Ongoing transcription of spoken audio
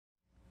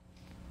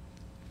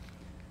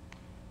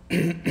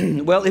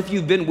Well, if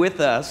you've been with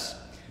us,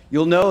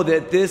 you'll know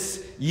that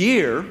this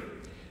year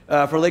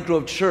for Lake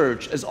Grove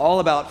Church is all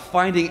about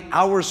finding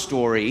our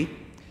story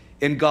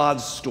in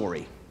God's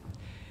story.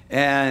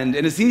 And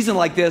in a season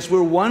like this,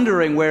 we're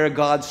wondering where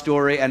God's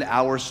story and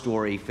our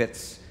story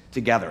fits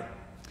together.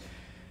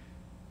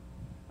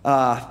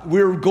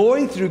 We're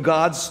going through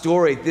God's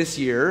story this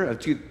year, of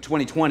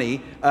 2020,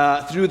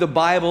 through the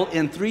Bible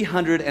in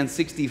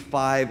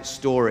 365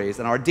 stories.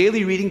 And our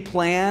daily reading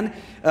plan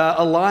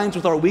aligns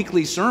with our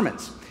weekly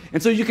sermons.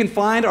 And so you can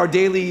find our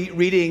daily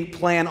reading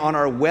plan on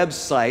our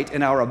website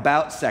in our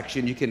About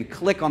section. You can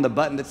click on the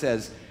button that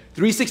says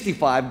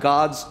 365,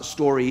 God's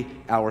Story,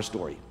 Our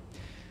Story.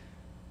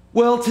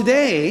 Well,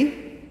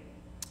 today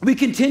we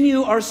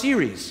continue our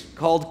series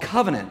called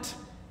Covenant,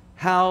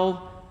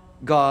 How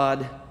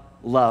God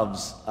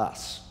Loves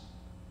Us.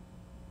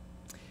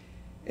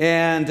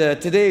 And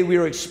today we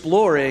are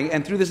exploring,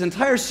 and through this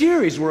entire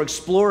series, we're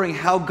exploring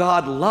how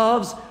God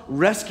loves,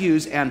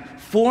 rescues, and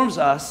forms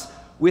us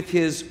with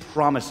his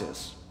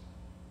promises.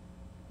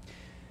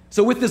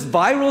 So with this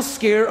viral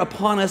scare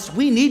upon us,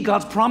 we need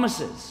God's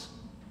promises.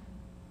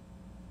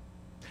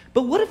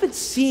 But what if it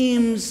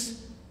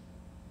seems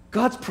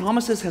God's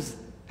promises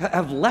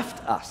have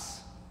left us?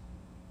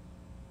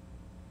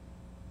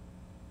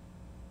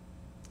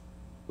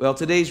 Well,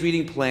 today's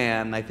reading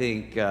plan, I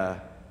think,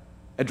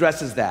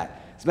 addresses that.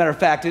 As a matter of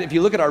fact, if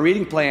you look at our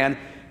reading plan,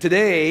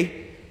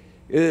 today,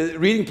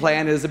 reading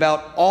plan is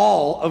about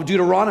all of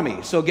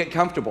Deuteronomy, so get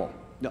comfortable.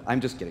 No,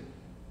 I'm just kidding.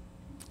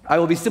 I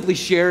will be simply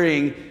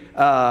sharing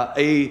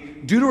a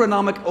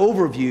Deuteronomic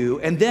overview,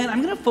 and then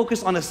I'm going to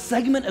focus on a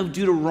segment of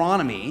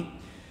Deuteronomy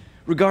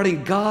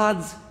regarding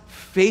God's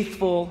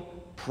faithful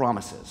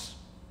promises.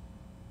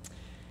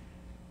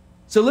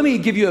 So let me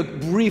give you a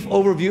brief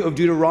overview of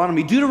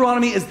Deuteronomy.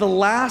 Deuteronomy is the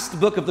last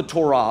book of the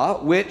Torah,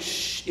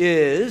 which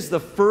is the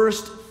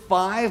first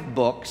 5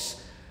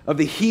 books of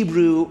the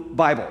Hebrew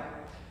Bible,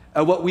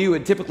 what we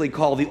would typically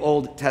call the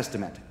Old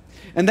Testament.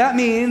 And that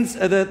means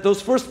that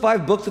those first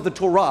 5 books of the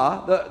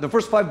Torah, the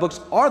first 5 books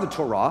are the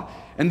Torah,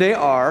 and they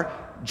are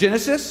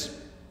Genesis,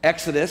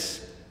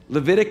 Exodus,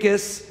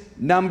 Leviticus,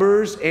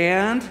 Numbers,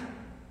 and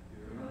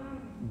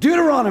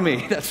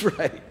Deuteronomy. That's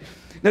right.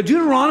 Now,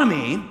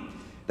 Deuteronomy,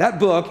 that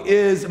book,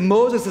 is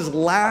Moses'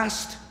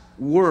 last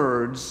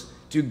words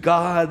to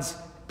God's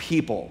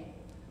people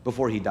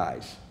before he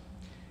dies,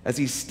 as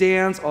he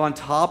stands on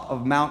top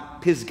of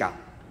Mount Pisgah,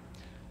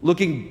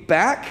 looking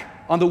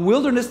back on the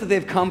wilderness that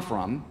they've come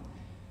from,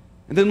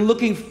 and then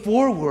looking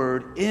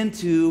forward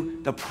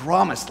into the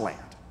promised land.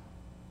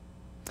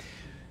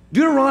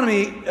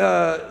 Deuteronomy,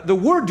 the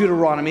word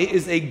Deuteronomy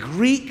is a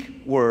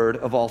Greek word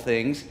of all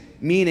things,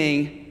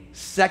 meaning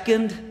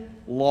second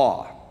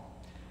law.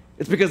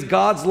 It's because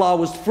God's law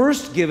was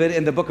first given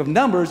in the book of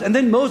Numbers, and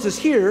then Moses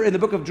here in the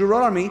book of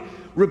Deuteronomy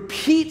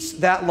repeats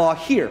that law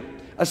here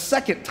a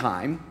second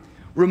time,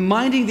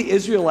 reminding the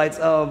Israelites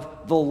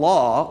of the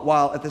law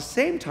while at the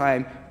same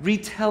time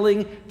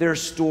retelling their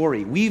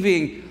story,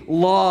 weaving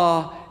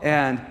law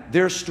and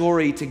their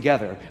story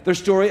together. Their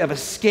story of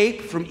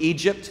escape from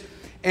Egypt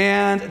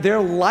and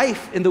their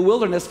life in the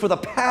wilderness for the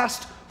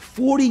past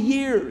 40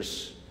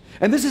 years.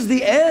 And this is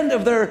the end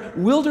of their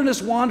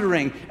wilderness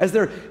wandering as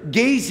they're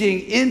gazing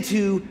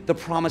into the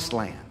promised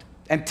land,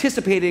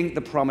 anticipating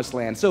the promised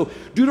land. So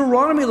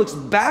Deuteronomy looks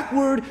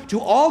backward to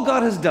all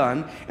God has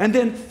done and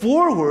then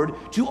forward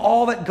to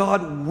all that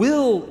God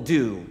will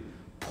do,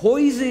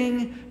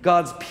 poising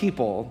God's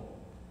people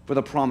for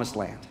the promised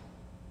land.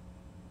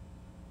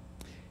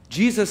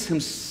 Jesus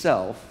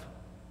himself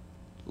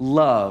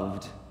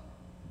loved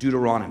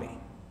Deuteronomy.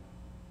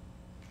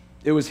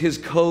 It was his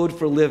code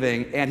for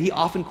living, and he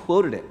often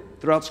quoted it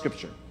throughout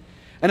Scripture.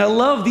 And I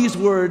love these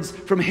words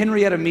from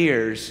Henrietta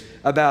Mears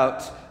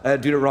about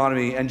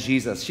Deuteronomy and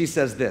Jesus. She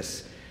says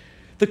this: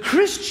 "The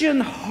Christian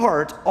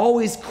heart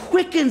always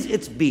quickens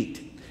its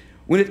beat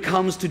when it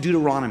comes to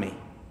Deuteronomy,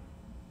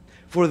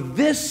 for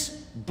this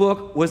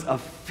book was a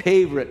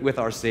favorite with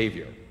our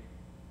Savior.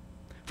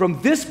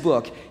 From this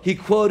book, he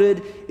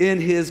quoted in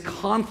his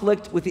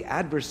conflict with the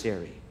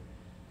adversary.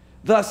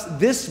 Thus,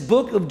 this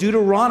book of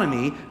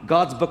Deuteronomy,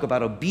 God's book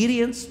about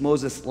obedience,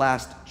 Moses'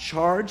 last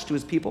charge to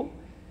his people,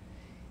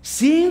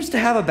 seems to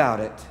have about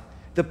it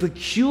the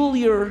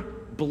peculiar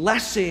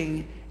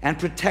blessing and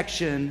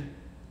protection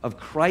of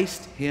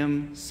Christ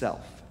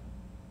himself."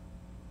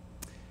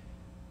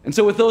 And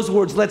so with those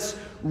words, let's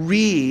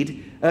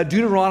read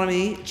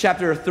Deuteronomy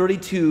chapter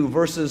 32,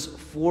 verses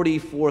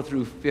 44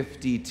 through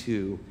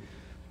 52.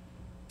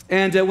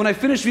 And when I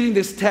finish reading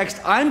this text,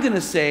 I'm going to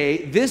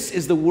say, "This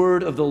is the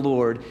word of the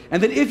Lord."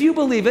 And then if you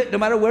believe it, no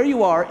matter where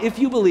you are, if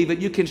you believe it,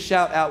 you can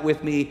shout out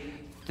with me,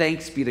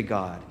 "Thanks be to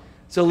God."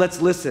 So let's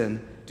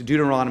listen to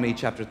Deuteronomy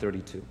chapter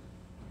 32.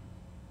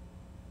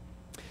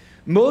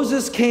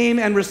 "Moses came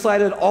and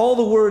recited all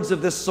the words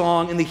of this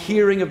song in the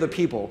hearing of the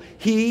people,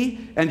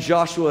 he and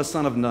Joshua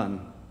son of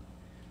Nun.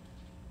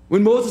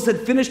 When Moses had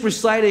finished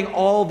reciting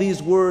all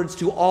these words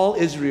to all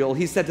Israel,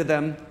 he said to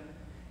them,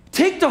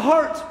 'Take to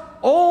heart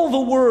all the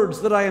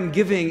words that I am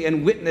giving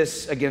in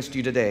witness against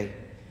you today.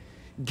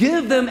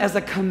 Give them as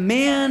a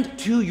command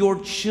to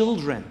your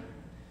children,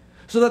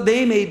 so that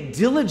they may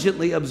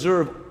diligently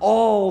observe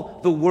all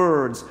the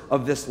words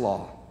of this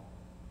law.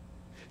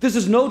 This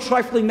is no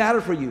trifling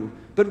matter for you,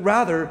 but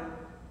rather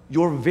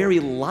your very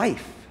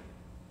life.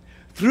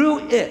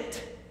 Through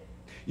it,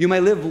 you may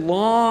live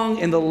long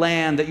in the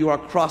land that you are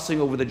crossing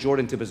over the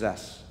Jordan to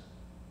possess.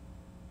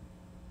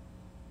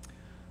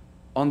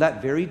 On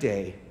that very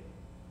day,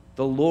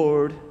 the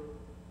Lord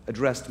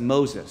addressed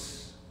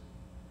Moses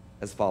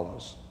as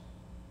follows: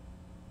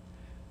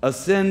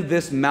 Ascend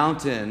this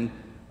mountain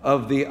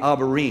of the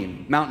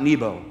Abarim, Mount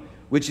Nebo,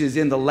 which is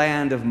in the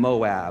land of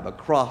Moab,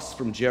 across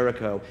from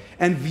Jericho,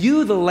 and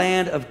view the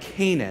land of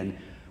Canaan,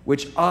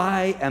 which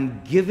I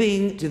am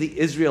giving to the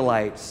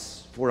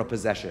Israelites for a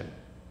possession.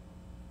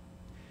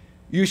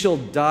 You shall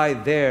die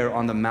there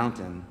on the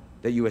mountain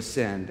that you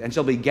ascend, and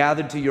shall be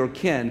gathered to your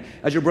kin,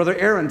 as your brother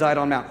Aaron died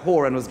on Mount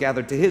Hor and was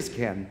gathered to his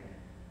kin,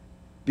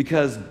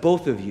 because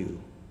both of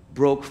you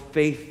broke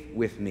faith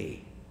with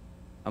me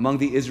among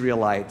the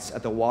Israelites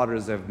at the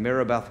waters of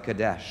Meribah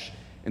Kadesh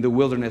in the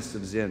wilderness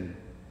of Zin,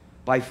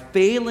 by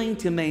failing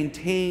to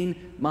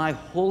maintain my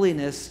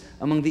holiness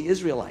among the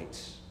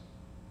Israelites.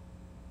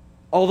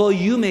 Although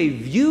you may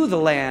view the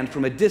land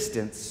from a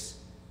distance,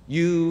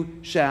 you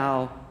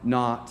shall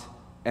not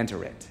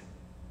enter it,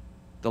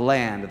 the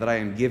land that I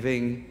am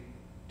giving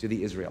to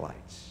the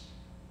Israelites.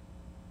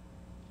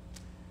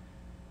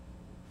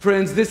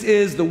 Friends, this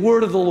is the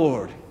word of the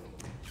Lord.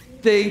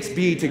 Thanks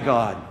be to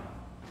God.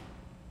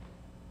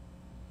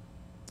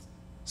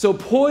 So,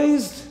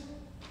 poised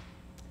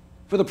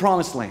for the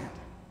promised land.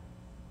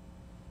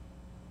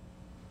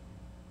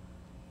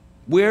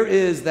 Where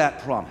is that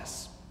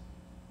promise?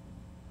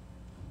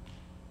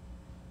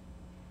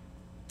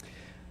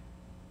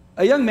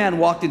 A young man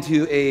walked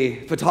into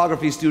a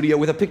photography studio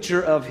with a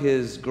picture of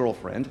his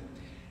girlfriend,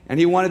 and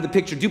he wanted the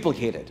picture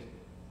duplicated.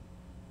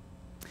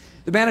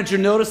 The manager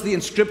noticed the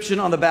inscription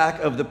on the back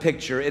of the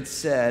picture. It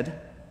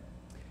said,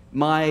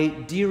 "My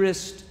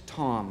dearest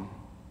Tom,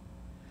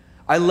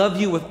 I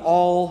love you with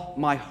all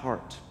my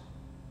heart.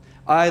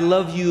 I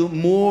love you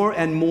more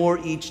and more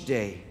each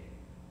day.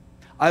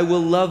 I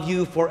will love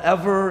you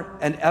forever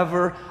and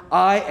ever.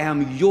 I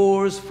am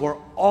yours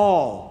for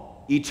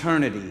all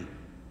eternity."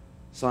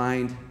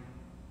 Signed,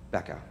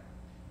 Becca.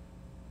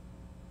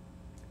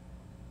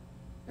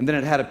 And then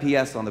it had a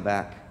PS on the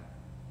back.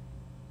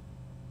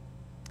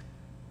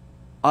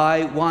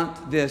 "I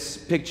want this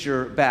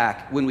picture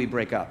back when we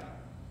break up."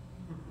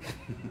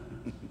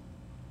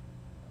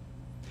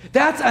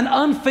 That's an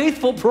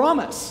unfaithful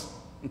promise.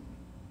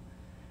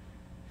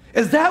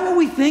 Is that what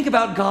we think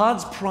about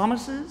God's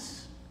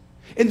promises?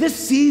 In this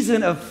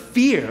season of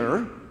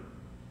fear,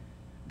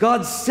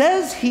 God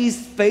says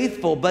he's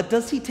faithful, but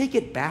does he take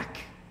it back?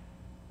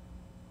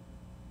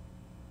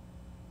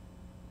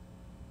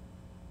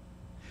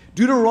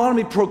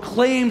 Deuteronomy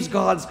proclaims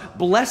God's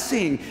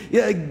blessing,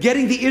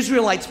 getting the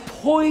Israelites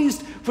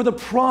poised for the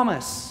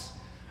promised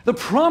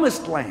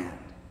land.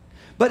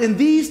 But in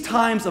these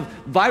times of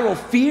viral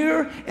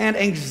fear and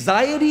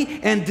anxiety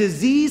and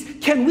disease,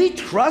 can we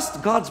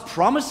trust God's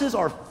promises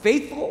are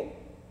faithful?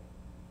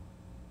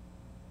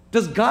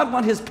 Does God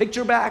want his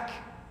picture back?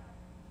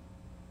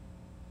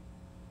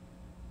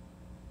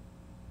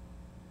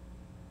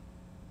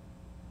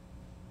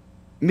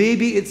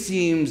 Maybe it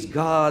seems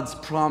God's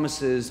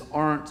promises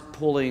aren't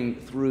pulling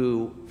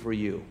through for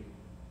you.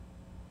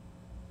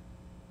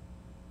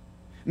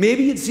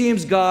 Maybe it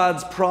seems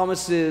God's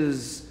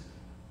promises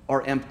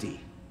are empty.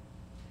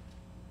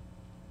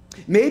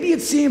 Maybe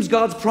it seems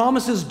God's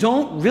promises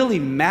don't really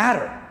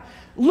matter.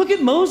 Look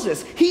at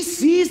Moses. He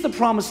sees the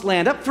promised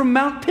land up from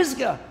Mount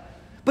Pisgah,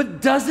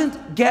 but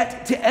doesn't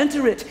get to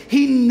enter it.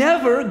 He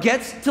never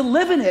gets to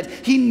live in it.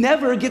 He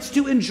never gets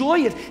to enjoy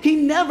it. He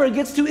never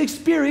gets to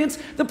experience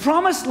the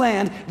promised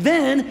land.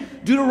 Then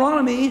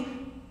Deuteronomy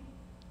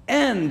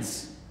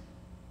ends.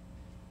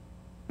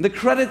 The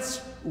credits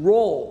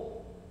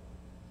roll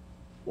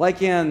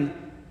like an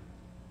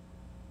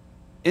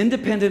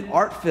independent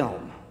art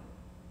film,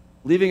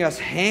 leaving us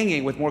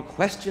hanging with more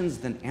questions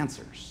than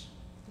answers.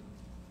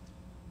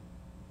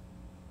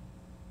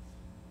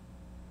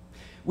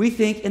 We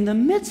think in the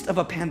midst of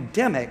a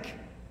pandemic,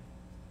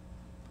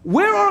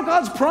 where are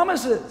God's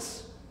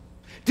promises?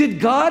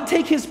 Did God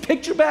take his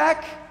picture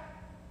back?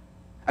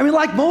 I mean,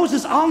 like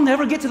Moses, I'll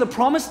never get to the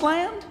promised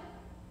land?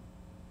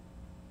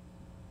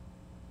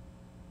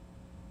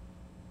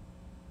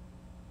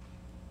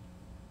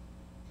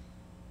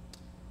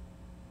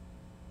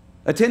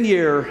 A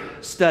 10-year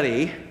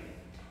study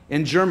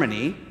in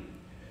Germany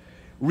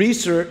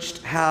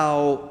researched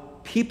how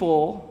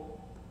people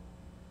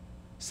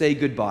say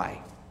goodbye.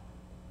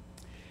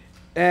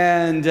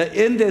 And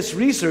in this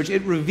research,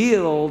 it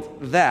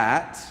revealed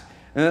that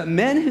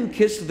men who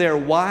kissed their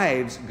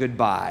wives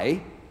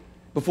goodbye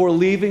before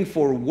leaving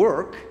for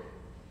work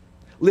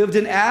lived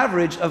an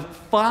average of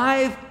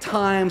 5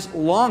 times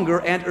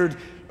longer and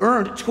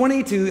earned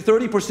 20 to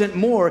 30%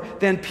 more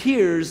than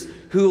peers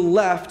who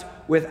left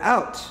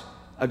without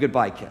a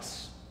goodbye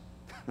kiss.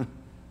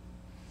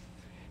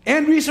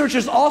 And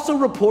researchers also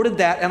reported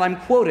that, and I'm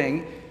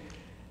quoting,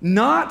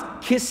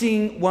 not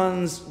kissing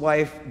one's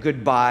wife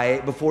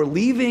goodbye before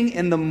leaving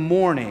in the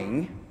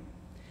morning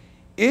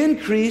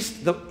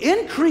increased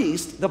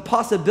the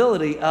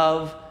possibility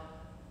of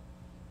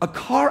a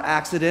car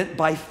accident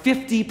by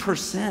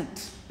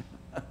 50%.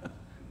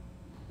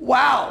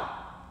 Wow.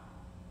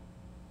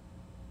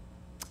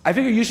 I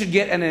figure you should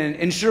get an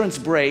insurance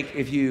break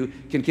if you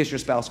can kiss your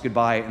spouse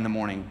goodbye in the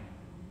morning.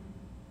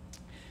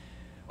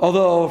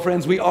 Although,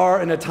 friends, we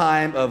are in a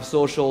time of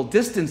social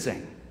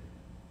distancing.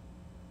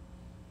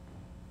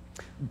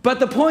 But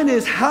the point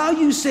is, how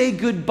you say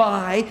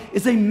goodbye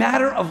is a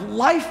matter of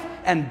life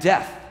and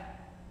death.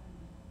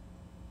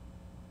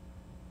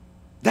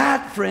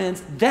 That,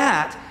 friends,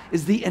 that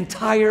is the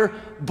entire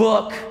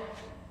book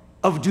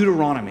of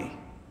Deuteronomy.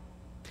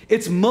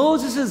 It's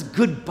Moses'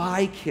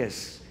 goodbye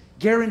kiss,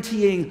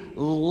 guaranteeing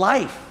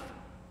life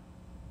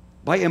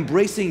by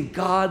embracing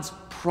God's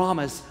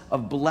promise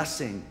of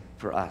blessing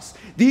for us.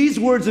 These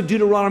words of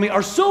Deuteronomy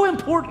are so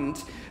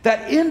important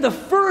that in the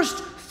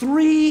first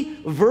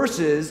 3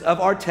 verses of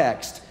our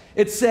text,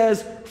 it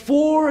says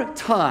 4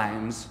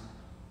 times,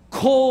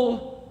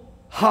 Kol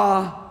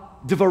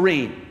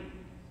ha-devarim.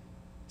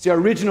 See, our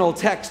original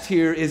text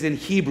here is in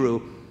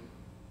Hebrew,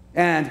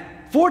 and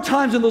 4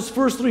 times in those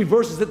first 3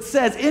 verses it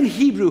says in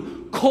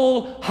Hebrew,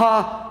 Kol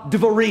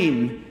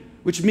ha-devarim,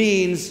 which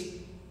means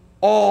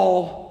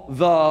all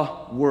the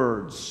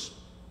words.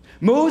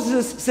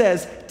 Moses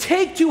says,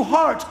 take to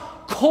heart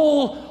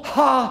Kol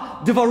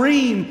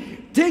ha-devarim.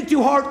 Take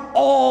to heart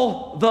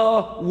all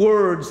the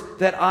words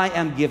that I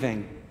am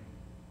giving.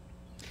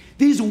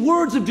 These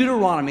words of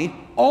Deuteronomy,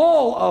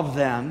 all of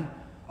them,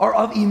 are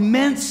of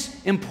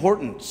immense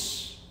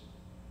importance.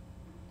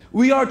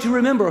 We are to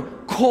remember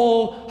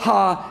Kol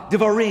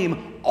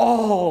ha-devarim,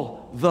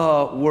 all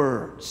the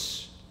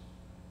words.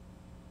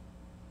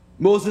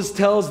 Moses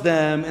tells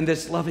them in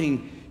this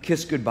loving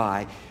kiss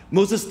goodbye,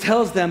 Moses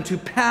tells them to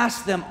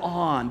pass them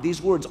on, these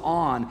words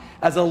on,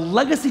 as a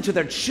legacy to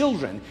their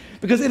children,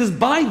 because it is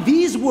by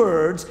these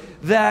words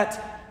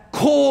that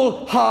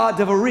Kol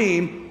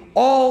ha-devarim,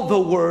 all the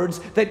words,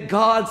 that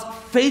God's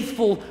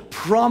faithful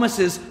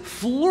promises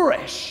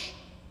flourish.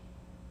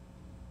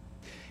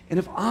 And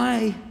if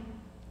I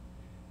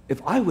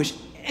wish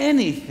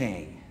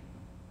anything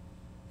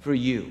for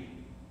you,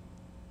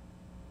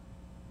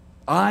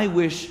 I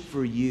wish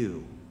for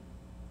you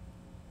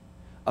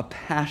a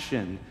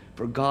passion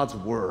for God's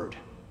word,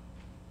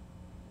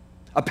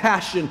 a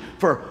passion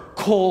for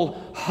Kol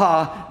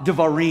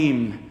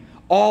ha-devarim,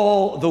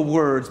 all the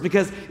words,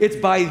 because it's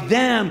by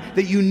them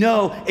that you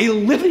know a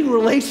living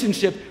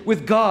relationship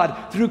with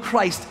God through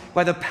Christ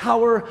by the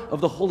power of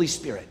the Holy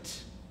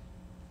Spirit.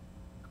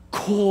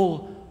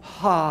 Kol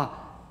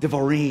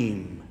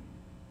ha-devarim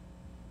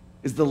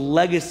is the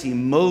legacy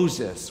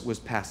Moses was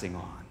passing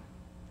on.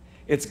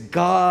 It's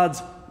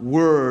God's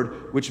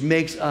word which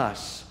makes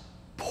us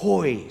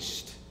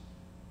poised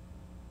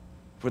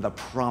for the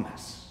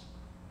promise.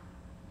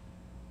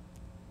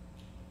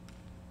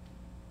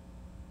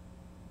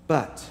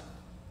 But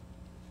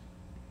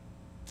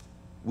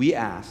we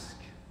ask,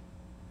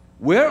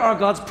 where are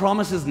God's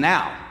promises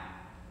now?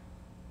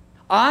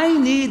 I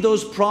need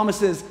those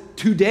promises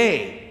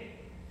today.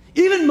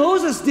 Even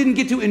Moses didn't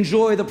get to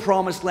enjoy the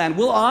promised land.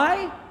 Will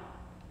I?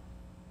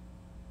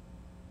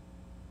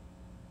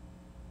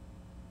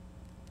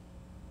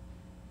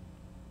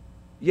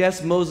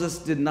 Yes, Moses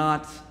did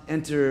not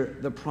enter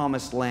the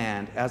promised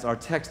land, as our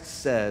text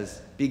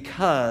says,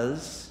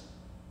 because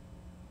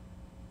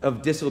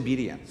of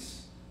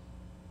disobedience.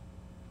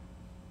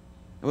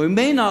 And we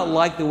may not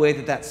like the way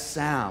that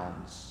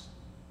sounds,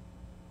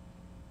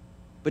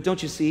 but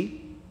don't you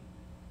see?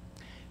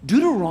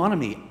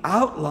 Deuteronomy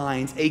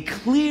outlines a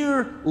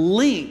clear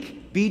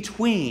link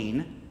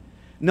between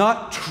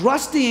not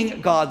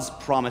trusting God's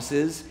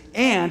promises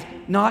and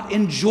not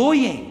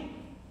enjoying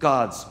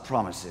God's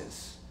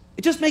promises.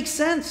 It just makes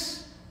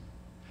sense.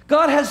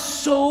 God has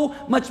so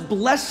much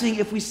blessing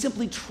if we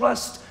simply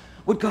trust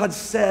what God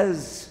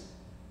says.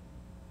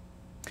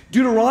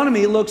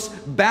 Deuteronomy looks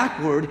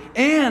backward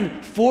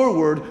and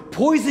forward,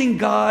 poising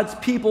God's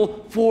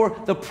people for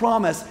the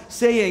promise,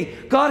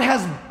 saying, God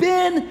has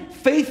been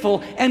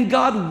faithful and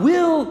God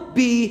will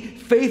be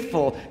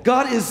faithful.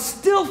 God is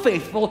still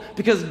faithful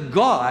because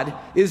God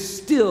is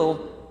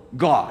still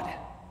God.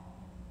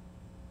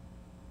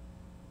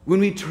 When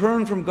we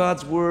turn from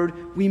God's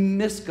word, we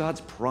miss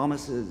God's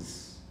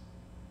promises.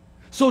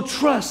 So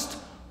trust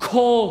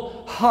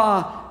Kol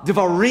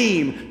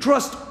ha-devarim.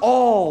 Trust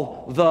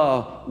all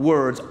the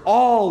words,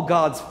 all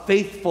God's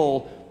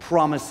faithful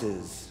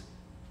promises,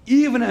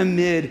 even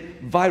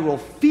amid viral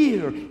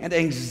fear and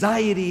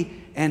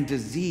anxiety and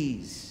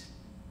disease.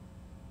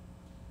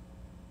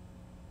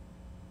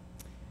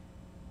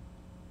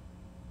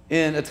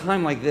 In a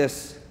time like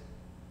this,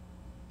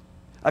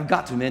 I've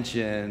got to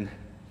mention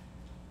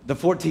the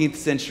 14th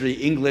century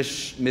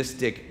English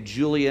mystic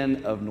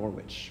Julian of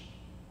Norwich.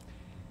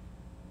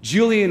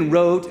 Julian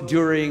wrote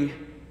during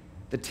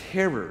the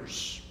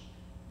terrors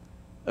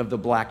of the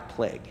Black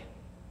Plague.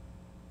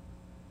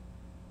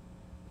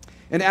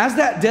 And as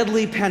that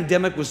deadly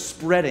pandemic was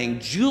spreading,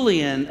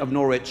 Julian of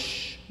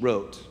Norwich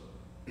wrote,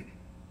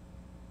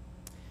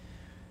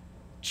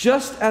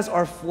 "Just as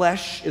our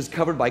flesh is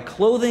covered by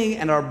clothing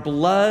and our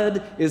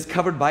blood is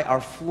covered by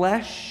our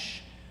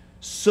flesh,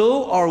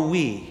 so are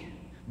we,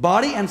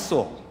 body and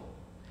soul,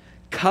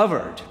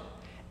 covered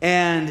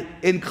and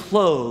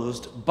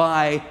enclosed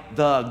by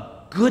the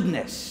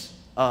goodness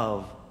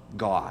of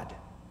God.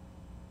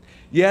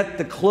 Yet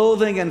the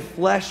clothing and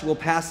flesh will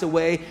pass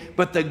away,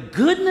 but the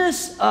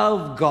goodness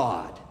of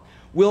God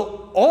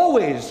will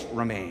always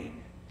remain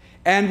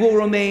and will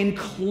remain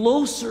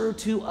closer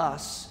to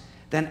us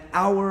than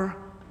our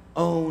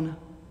own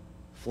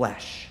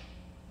flesh."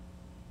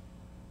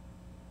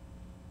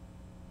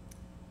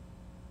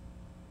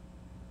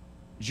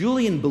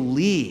 Julian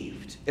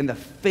believed in the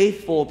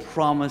faithful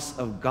promise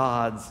of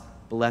God's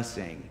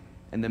blessing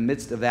in the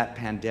midst of that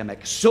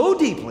pandemic so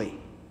deeply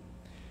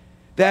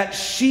that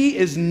she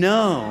is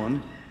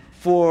known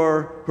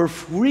for her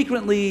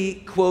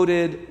frequently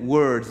quoted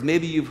words.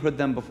 Maybe you've heard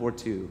them before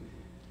too.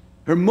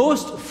 Her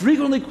most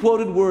frequently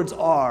quoted words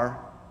are,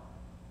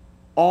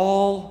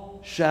 "All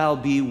shall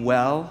be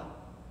well,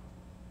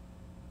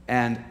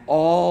 and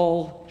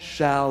all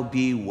shall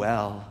be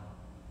well,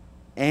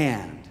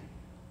 and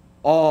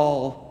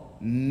all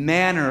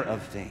manner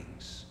of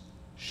things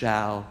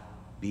shall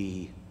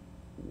be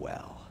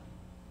well."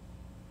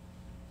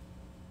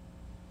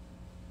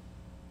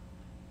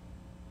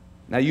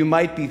 Now you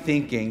might be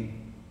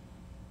thinking,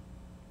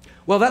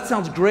 well, that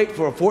sounds great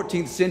for a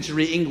 14th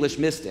century English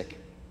mystic.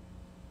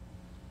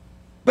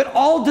 But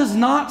all does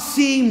not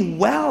seem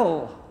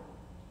well.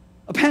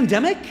 A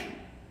pandemic?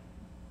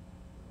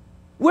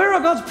 Where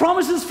are God's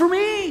promises for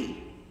me?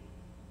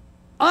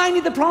 I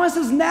need the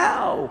promises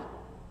now.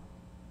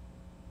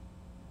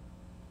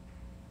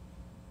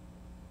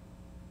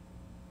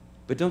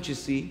 But don't you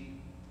see?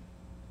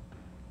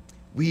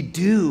 We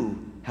do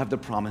have the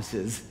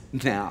promises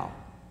now.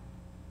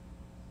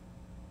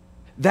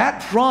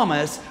 That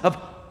promise of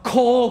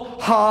kol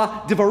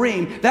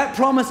ha-devarim, that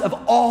promise of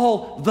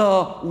all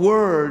the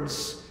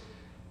words,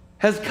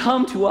 has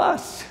come to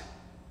us.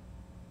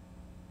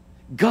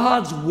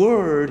 God's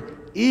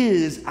word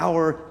is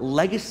our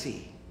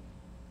legacy.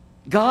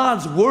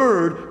 God's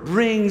word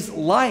brings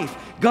life.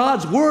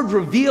 God's word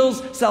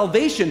reveals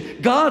salvation.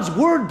 God's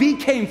word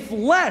became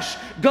flesh.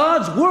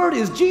 God's word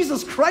is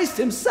Jesus Christ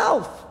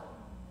himself.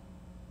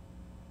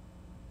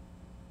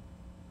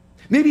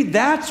 Maybe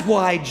that's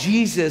why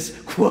Jesus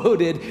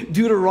quoted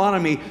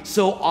Deuteronomy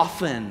so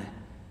often.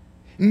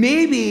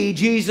 Maybe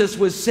Jesus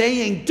was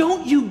saying,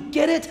 don't you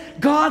get it?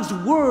 God's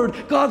word,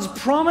 God's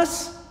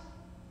promise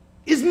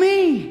is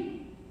me.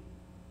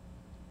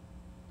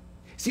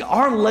 See,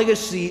 our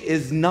legacy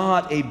is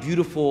not a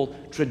beautiful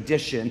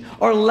tradition.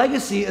 Our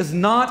legacy is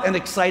not an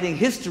exciting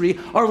history.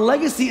 Our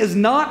legacy is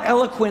not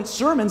eloquent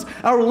sermons.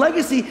 Our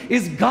legacy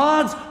is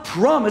God's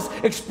promise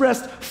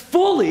expressed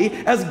fully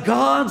as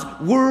God's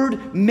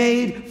word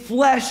made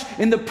flesh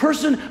in the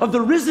person of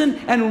the risen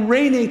and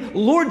reigning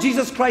Lord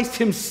Jesus Christ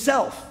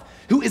himself,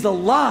 who is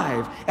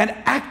alive and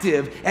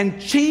active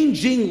and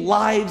changing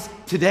lives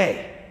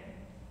today.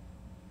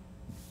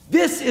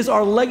 This is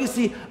our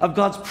legacy of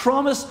God's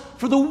promise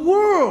for the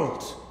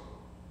world.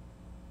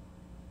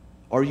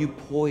 Are you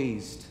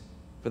poised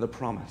for the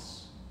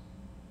promise?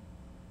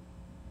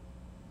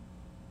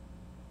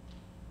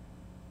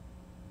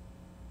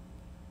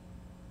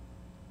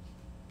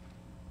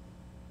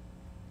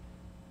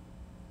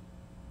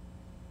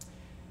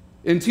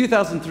 In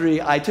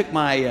 2003, I took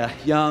my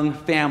young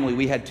family,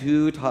 we had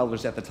 2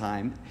 toddlers at the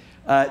time,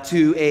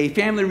 to a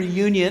family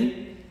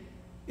reunion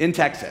in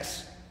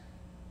Texas.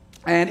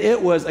 And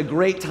it was a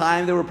great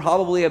time. There were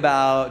probably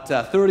about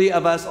 30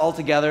 of us all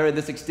together in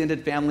this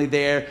extended family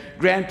there,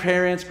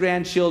 grandparents,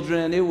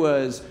 grandchildren. It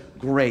was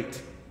great.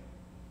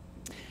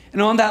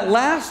 And on that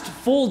last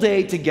full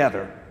day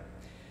together,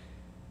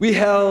 we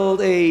held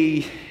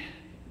a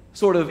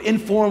sort of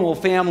informal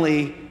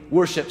family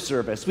worship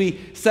service. We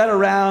sat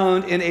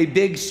around in a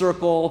big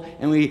circle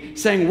and we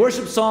sang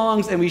worship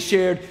songs and we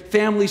shared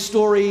family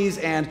stories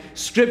and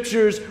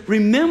scriptures,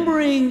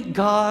 remembering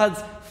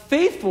God's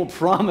faithful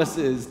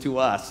promises to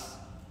us.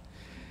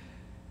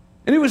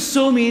 And it was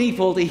so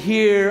meaningful to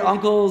hear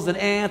uncles and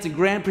aunts and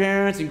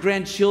grandparents and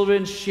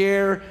grandchildren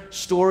share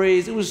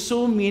stories. It was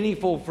so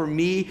meaningful for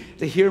me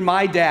to hear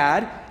my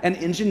dad, an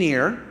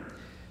engineer,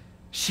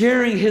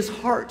 sharing his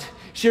heart,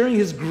 sharing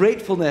his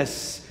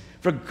gratefulness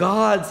for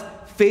God's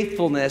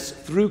faithfulness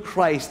through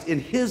Christ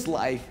in his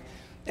life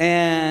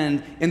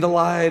and in the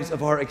lives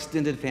of our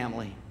extended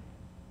family.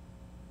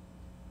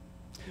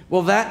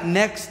 Well, that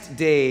next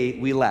day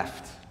we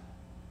left.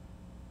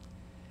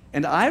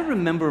 And I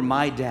remember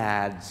my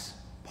dad's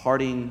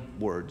parting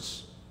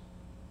words.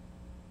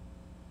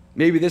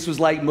 Maybe this was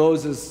like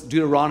Moses'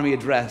 Deuteronomy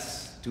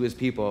address to his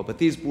people, but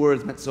these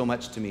words meant so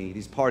much to me,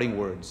 these parting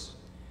words.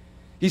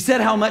 He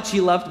said how much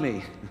he loved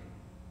me,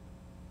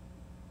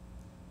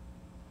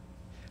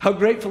 how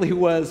grateful he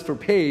was for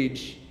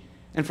Paige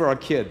and for our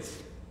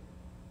kids,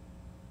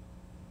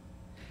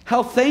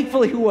 how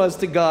thankful he was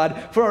to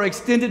God for our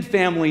extended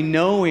family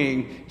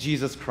knowing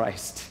Jesus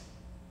Christ.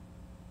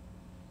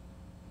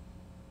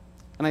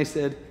 And I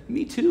said,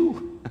 me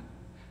too.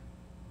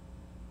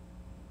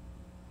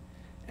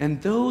 And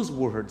those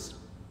words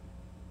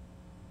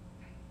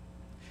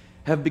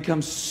have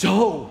become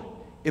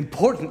so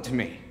important to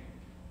me.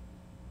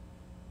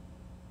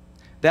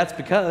 That's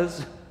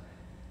because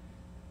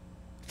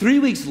 3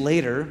 weeks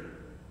later,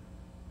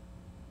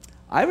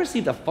 I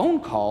received a phone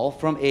call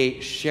from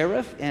a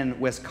sheriff in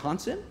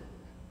Wisconsin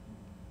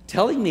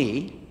telling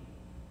me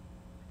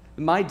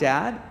my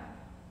dad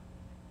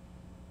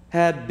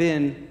had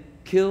been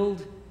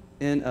killed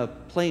in a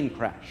plane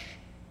crash.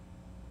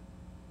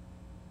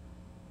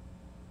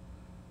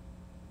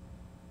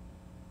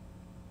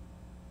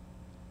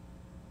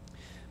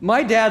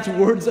 My dad's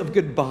words of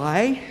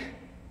goodbye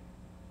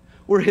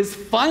were his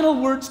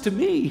final words to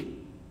me.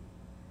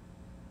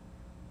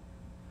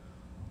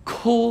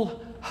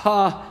 Kol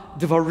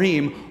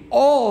ha-devarim,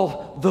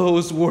 all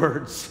those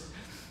words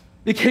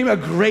became a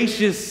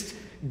gracious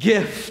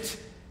gift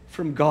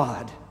from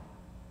God.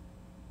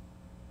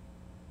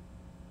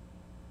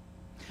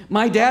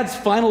 My dad's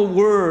final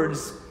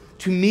words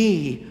to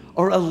me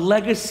are a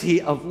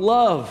legacy of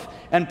love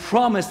and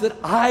promise that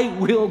I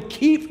will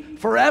keep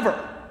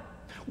forever.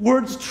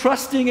 Words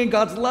trusting in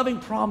God's loving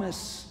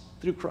promise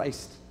through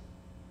Christ.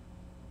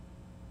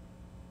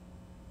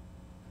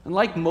 And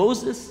like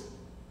Moses,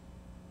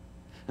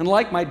 and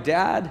like my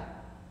dad,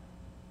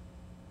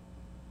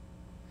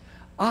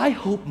 I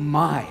hope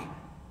my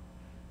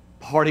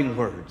parting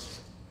words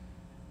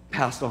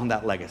passed on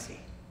that legacy.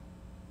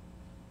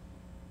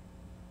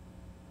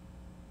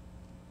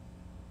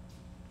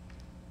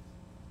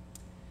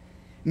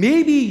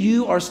 Maybe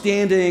you are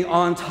standing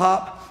on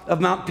top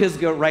of Mount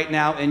Pisgah right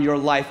now in your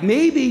life.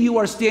 Maybe you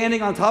are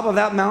standing on top of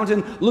that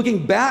mountain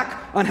looking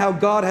back on how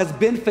God has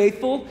been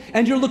faithful,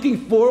 and you're looking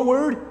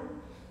forward,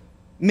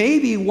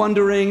 maybe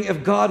wondering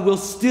if God will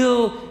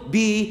still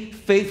be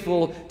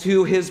faithful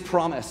to his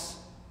promise.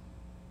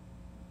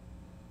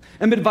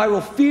 Amid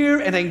viral fear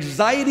and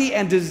anxiety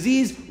and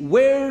disease,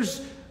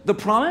 where's the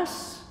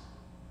promise?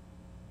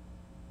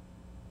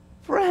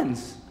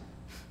 Friends,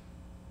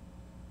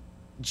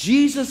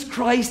 Jesus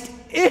Christ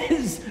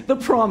is the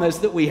promise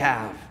that we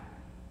have.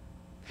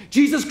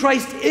 Jesus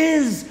Christ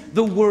is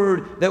the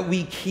word that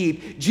we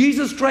keep.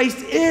 Jesus Christ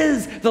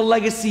is the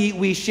legacy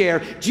we share.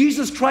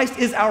 Jesus Christ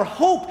is our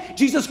hope.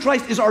 Jesus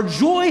Christ is our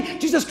joy.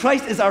 Jesus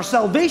Christ is our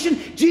salvation.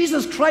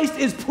 Jesus Christ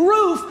is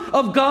proof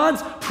of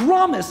God's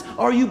promise.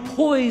 Are you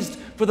poised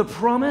for the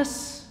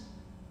promise?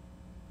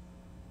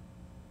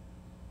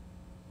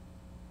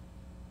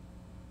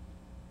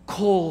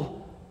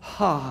 Kol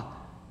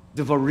ha-devarim,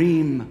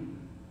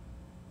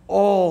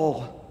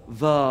 all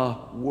the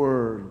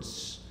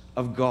words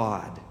of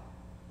God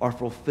are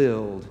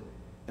fulfilled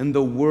in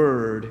the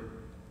Word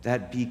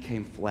that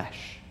became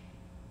flesh.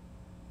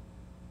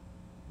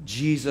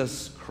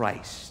 Jesus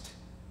Christ,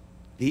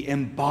 the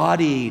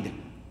embodied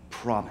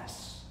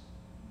promise.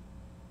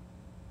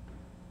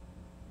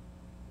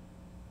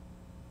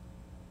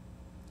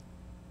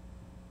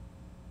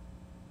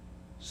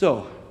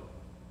 So,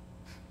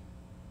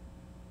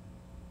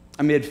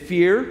 amid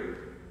fear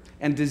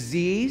and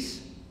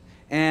disease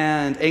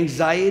and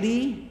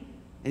anxiety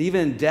and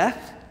even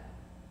death,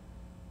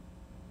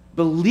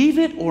 believe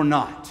it or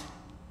not,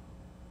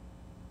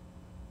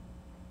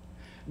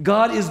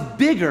 God is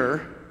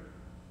bigger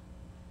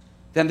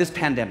than this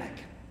pandemic.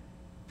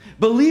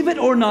 Believe it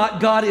or not,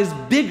 God is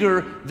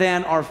bigger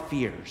than our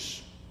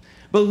fears.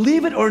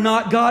 Believe it or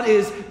not, God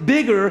is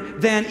bigger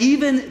than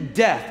even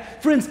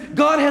death. Friends,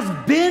 God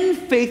has been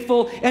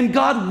faithful and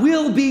God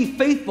will be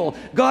faithful.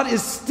 God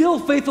is still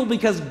faithful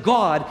because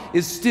God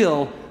is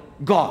still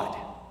God.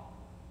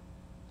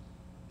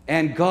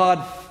 And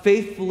God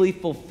faithfully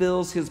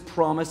fulfills his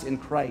promise in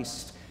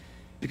Christ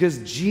because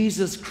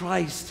Jesus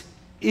Christ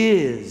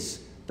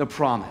is the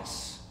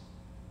promise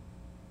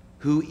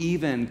who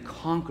even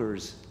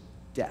conquers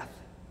death.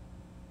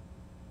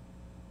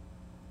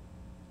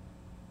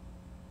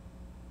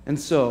 And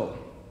so,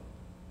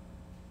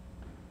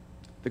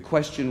 the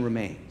question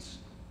remains,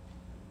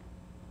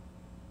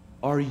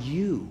 are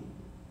you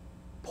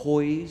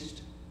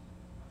poised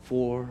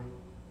for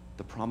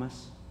the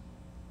promise?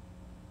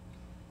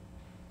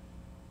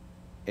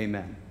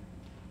 Amen.